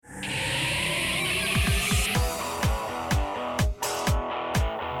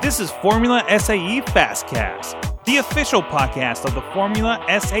This is Formula SAE Fastcast, the official podcast of the Formula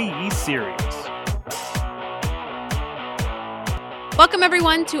SAE series. Welcome,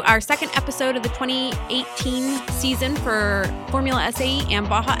 everyone, to our second episode of the 2018 season for Formula SAE and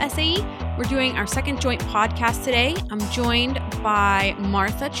Baja SAE. We're doing our second joint podcast today. I'm joined by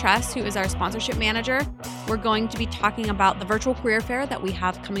Martha Tress, who is our sponsorship manager. We're going to be talking about the virtual career fair that we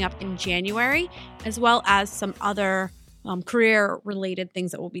have coming up in January, as well as some other career-related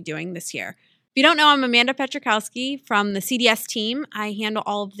things that we'll be doing this year. If you don't know, I'm Amanda Petrikowski from the CDS team. I handle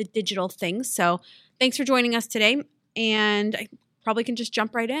all of the digital things. So thanks for joining us today. And I probably can just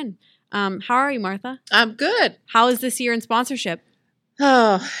jump right in. How are you, Martha? I'm good. How is this year in sponsorship?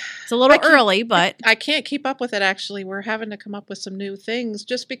 Oh, it's a little early, but I can't keep up with it, actually. We're having to come up with some new things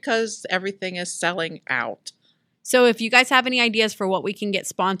just because everything is selling out. So if you guys have any ideas for what we can get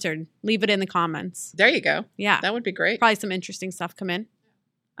sponsored, leave it in the comments. There you go. Yeah. That would be great. Probably some interesting stuff come in.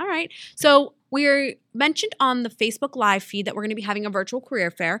 All right. So we're mentioned on the Facebook Live feed that we're going to be having a virtual career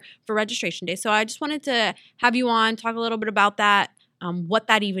fair for registration day. So I just wanted to have you on, talk a little bit about that, what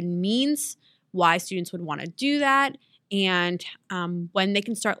that even means, why students would want to do that, and when they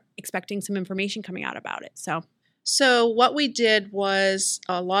can start expecting some information coming out about it. So what we did was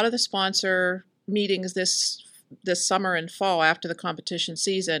a lot of the sponsor meetings this summer and fall after the competition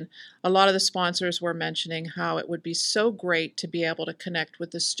season, a lot of the sponsors were mentioning how it would be so great to be able to connect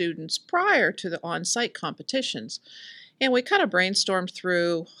with the students prior to the on-site competitions. And we kind of brainstormed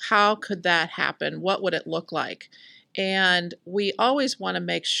through how could that happen? What would it look like? And we always want to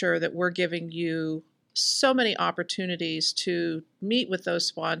make sure that we're giving you so many opportunities to meet with those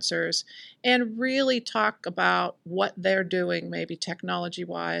sponsors and really talk about what they're doing, maybe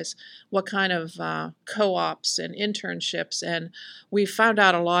technology-wise, what kind of co-ops and internships. And we found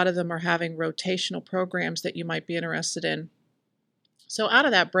out a lot of them are having rotational programs that you might be interested in. So out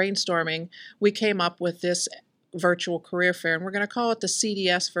of that brainstorming, we came up with this virtual career fair, and we're going to call it the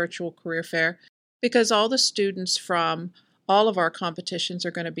CDS Virtual Career Fair because all the students from all of our competitions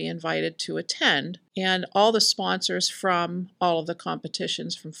are going to be invited to attend, and all the sponsors from all of the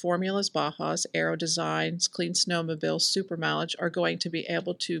competitions, from Formulas, Bajas, Aero Designs, Clean Snowmobile, Super Mileage, are going to be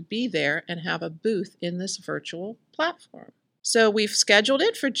able to be there and have a booth in this virtual platform. So we've scheduled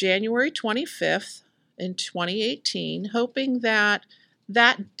it for January 25th in 2018, hoping that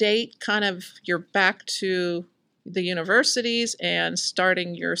that date you're back to the universities and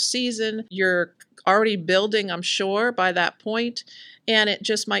starting your season. You're already building, I'm sure, by that point, and it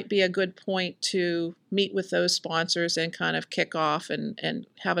just might be a good point to meet with those sponsors and kind of kick off and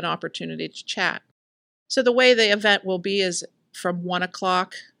have an opportunity to chat. So the way the event will be is from 1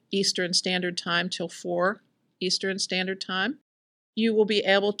 o'clock Eastern Standard Time till 4 Eastern Standard Time. You will be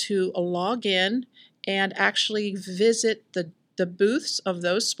able to log in and actually visit the booths of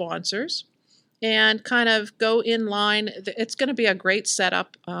those sponsors and kind of go in line. It's going to be a great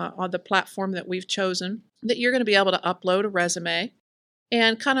setup on the platform that we've chosen, that you're going to be able to upload a resume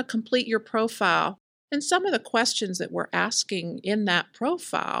and kind of complete your profile. And some of the questions that we're asking in that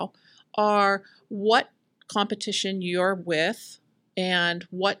profile are what competition you're with and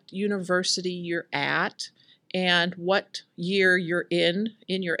what university you're at and what year you're in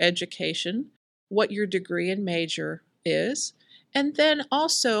your education, what your degree and major is, and then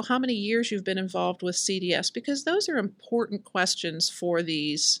also how many years you've been involved with CDS, because those are important questions for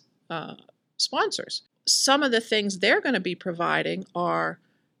these sponsors. Some of the things they're going to be providing are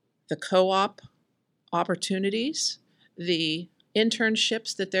the co-op opportunities, the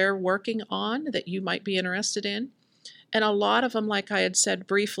internships that they're working on that you might be interested in, and a lot of them, like I had said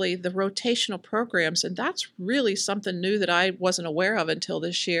briefly, the rotational programs, and that's really something new that I wasn't aware of until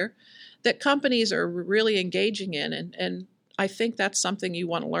this year, that companies are really engaging in, and I think that's something you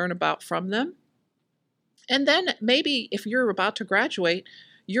want to learn about from them. And then maybe if you're about to graduate,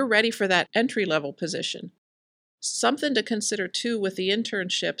 you're ready for that entry-level position. Something to consider too with the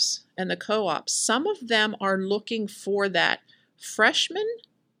internships and the co-ops. Some of them are looking for that freshman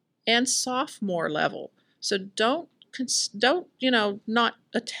and sophomore level. So don't not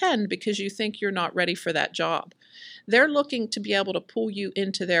attend because you think you're not ready for that job. They're looking to be able to pull you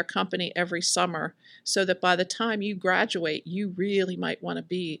into their company every summer so that by the time you graduate, you really might want to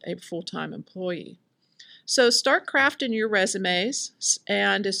be a full-time employee. So start crafting your resumes,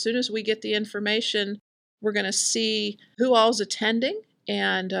 and as soon as we get the information, we're going to see who all's attending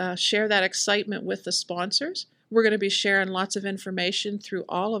and share that excitement with the sponsors. We're going to be sharing lots of information through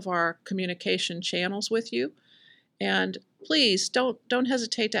all of our communication channels with you. And please don't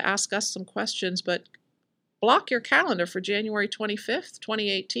hesitate to ask us some questions, but block your calendar for January 25th,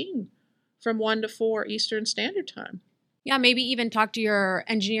 2018 from 1 to 4 Eastern Standard Time. Yeah, maybe even talk to your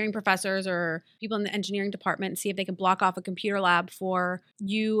engineering professors or people in the engineering department and see if they can block off a computer lab for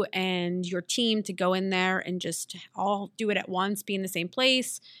you and your team to go in there and just all do it at once, be in the same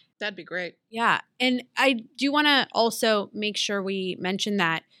place. That'd be great. Yeah. And I do want to also make sure we mention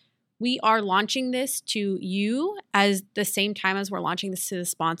that we are launching this to you as the same time as we're launching this to the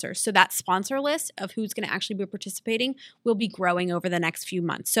sponsors. So that sponsor list of who's going to actually be participating will be growing over the next few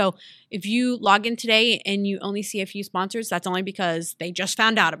months. So if you log in today and you only see a few sponsors, that's only because they just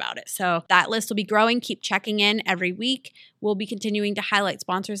found out about it. So that list will be growing. Keep checking in every week. We'll be continuing to highlight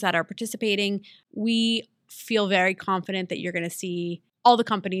sponsors that are participating. We feel very confident that you're going to see all the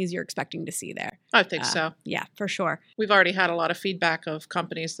companies you're expecting to see there. I think so. Yeah, for sure. We've already had a lot of feedback of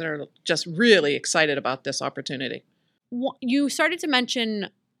companies that are just really excited about this opportunity. You started to mention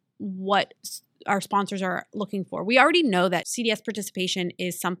what our sponsors are looking for. We already know that CDS participation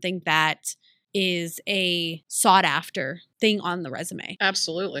is something that is a sought after thing on the resume.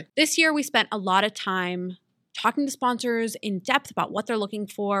 Absolutely. This year, we spent a lot of time talking to sponsors in depth about what they're looking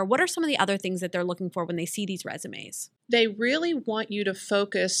for. What are some of the other things that they're looking for when they see these resumes? They really want you to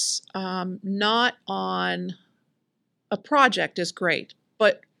focus not on a project is great,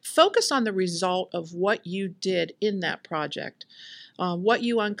 but focus on the result of what you did in that project, what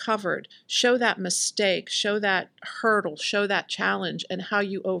you uncovered. Show that mistake, show that hurdle, show that challenge, and how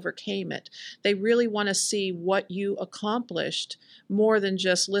you overcame it. They really want to see what you accomplished more than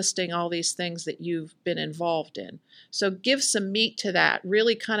just listing all these things that you've been involved in. So give some meat to that.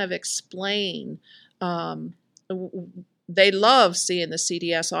 Really kind of explain. They love seeing the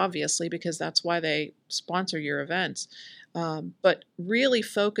CDS, obviously, because that's why they sponsor your events. But really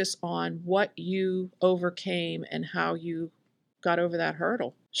focus on what you overcame and how you got over that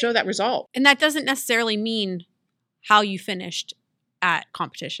hurdle. Show that result. And that doesn't necessarily mean how you finished at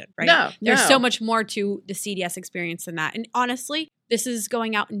competition, right? No. There's so much more to the CDS experience than that. And honestly, this is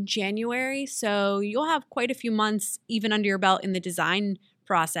going out in January, so you'll have quite a few months even under your belt in the design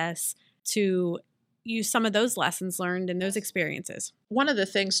process to use some of those lessons learned and those experiences. One of the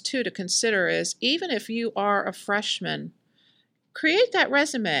things, too, to consider is even if you are a freshman, create that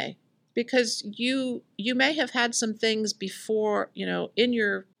resume, because you may have had some things before, in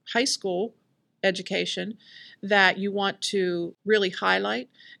your high school education that you want to really highlight,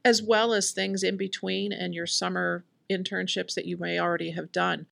 as well as things in between and your summer internships that you may already have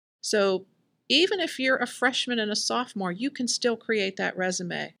done. So even if you're a freshman and a sophomore, you can still create that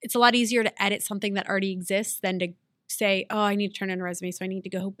resume. It's a lot easier to edit something that already exists than to say, oh, I need to turn in a resume, so I need to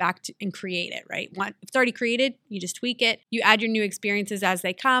go back and create it, right? If it's already created, you just tweak it. You add your new experiences as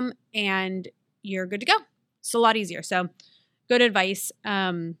they come, and you're good to go. It's a lot easier. So good advice.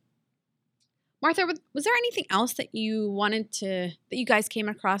 Martha, was there anything else that you guys came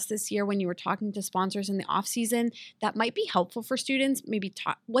across this year when you were talking to sponsors in the off season that might be helpful for students? Maybe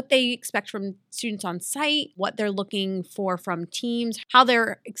what they expect from students on site, what they're looking for from teams, how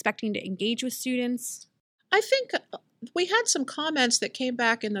they're expecting to engage with students? I think we had some comments that came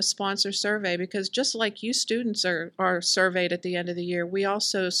back in the sponsor survey, because just like you students are surveyed at the end of the year, we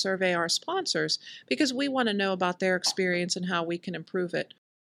also survey our sponsors because we want to know about their experience and how we can improve it.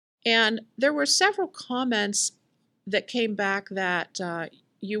 And there were several comments that came back that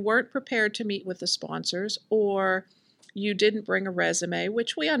you weren't prepared to meet with the sponsors, or you didn't bring a resume,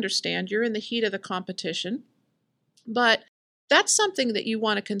 which we understand. You're in the heat of the competition. But that's something that you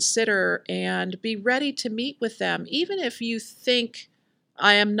want to consider and be ready to meet with them. Even if you think,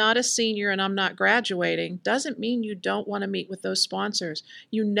 I am not a senior and I'm not graduating, doesn't mean you don't want to meet with those sponsors.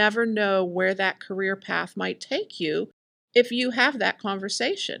 You never know where that career path might take you if you have that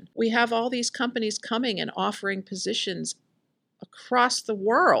conversation. We have all these companies coming and offering positions across the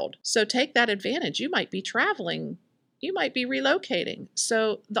world. So take that advantage. You might be traveling. You might be relocating.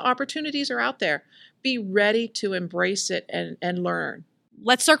 So the opportunities are out there. Be ready to embrace it and learn.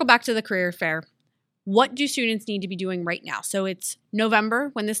 Let's circle back to the career fair. What do students need to be doing right now? So it's November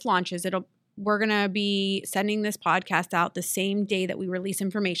when this launches. We're going to be sending this podcast out the same day that we release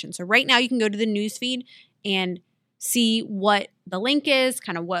information. So right now you can go to the newsfeed and see what the link is,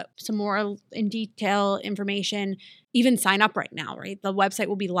 kind of what some more in detail information, even sign up right now, right? The website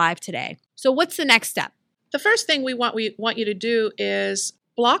will be live today. So what's the next step? The first thing we want you to do is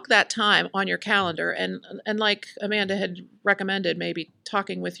block that time on your calendar. And like Amanda had recommended, maybe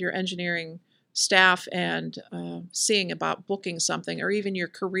talking with your engineering staff and seeing about booking something, or even your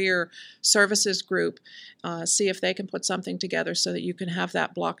career services group, see if they can put something together so that you can have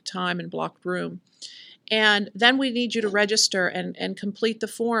that blocked time and blocked room. And then we need you to register and complete the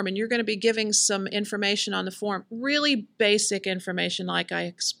form. And you're going to be giving some information on the form, really basic information like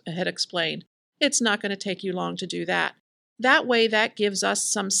I had explained. It's not going to take you long to do that. That way, that gives us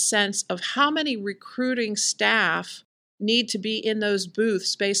some sense of how many recruiting staff need to be in those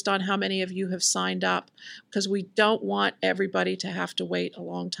booths based on how many of you have signed up, because we don't want everybody to have to wait a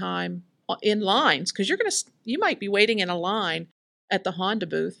long time in lines, because you might be waiting in a line at the Honda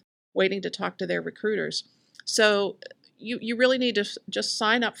booth waiting to talk to their recruiters. So you really need to just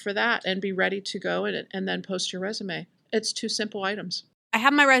sign up for that and be ready to go and then post your resume. It's 2 simple items. I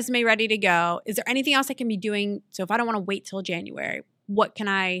have my resume ready to go. Is there anything else I can be doing? So if I don't want to wait till January, what can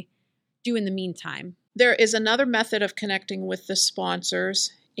I do in the meantime? There is another method of connecting with the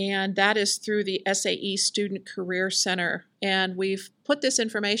sponsors, and that is through the SAE Student Career Center. And we've put this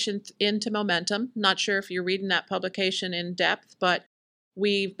information into Momentum. Not sure if you're reading that publication in depth, but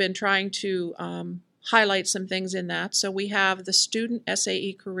we've been trying to highlight some things in that. So we have the Student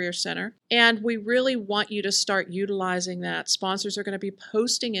SAE Career Center, and we really want you to start utilizing that. Sponsors are going to be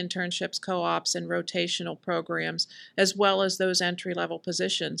posting internships, co-ops, and rotational programs, as well as those entry-level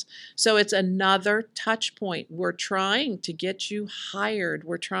positions. So it's another touch point. We're trying to get you hired.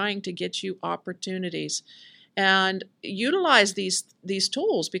 We're trying to get you opportunities. And utilize these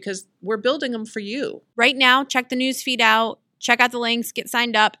tools because we're building them for you. Right now, check the news feed out, check out the links, get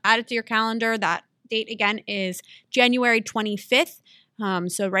signed up, add it to your calendar. That date again is January 25th.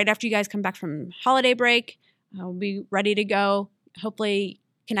 So right after you guys come back from holiday break, we'll be ready to go. Hopefully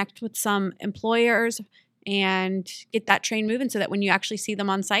connect with some employers and get that train moving so that when you actually see them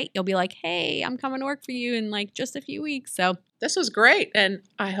on site, you'll be like, hey, I'm coming to work for you in like just a few weeks. So this was great. And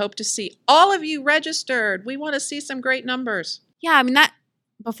I hope to see all of you registered. We want to see some great numbers. Yeah, I mean, that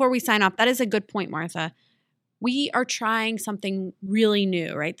before we sign up, that is a good point, Martha. We are trying something really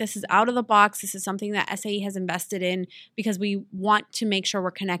new, right? This is out of the box. This is something that SAE has invested in because we want to make sure we're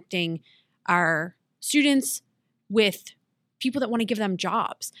connecting our students with people that want to give them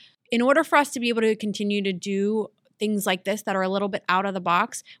jobs. In order for us to be able to continue to do things like this that are a little bit out of the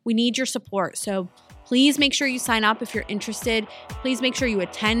box, we need your support. So please make sure you sign up if you're interested. Please make sure you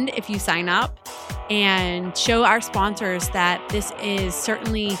attend if you sign up and show our sponsors that this is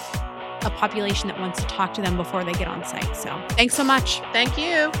certainly a population that wants to talk to them before they get on site. So thanks so much. Thank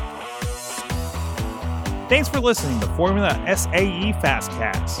you. Thanks for listening to Formula SAE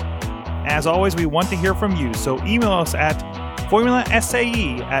Fastcast. As always, we want to hear from you, so email us at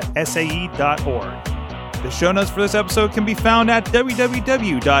formulasae@sae.org. The show notes for this episode can be found at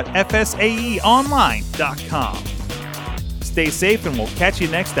www.fsaeonline.com. Stay safe and we'll catch you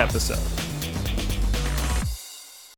next episode.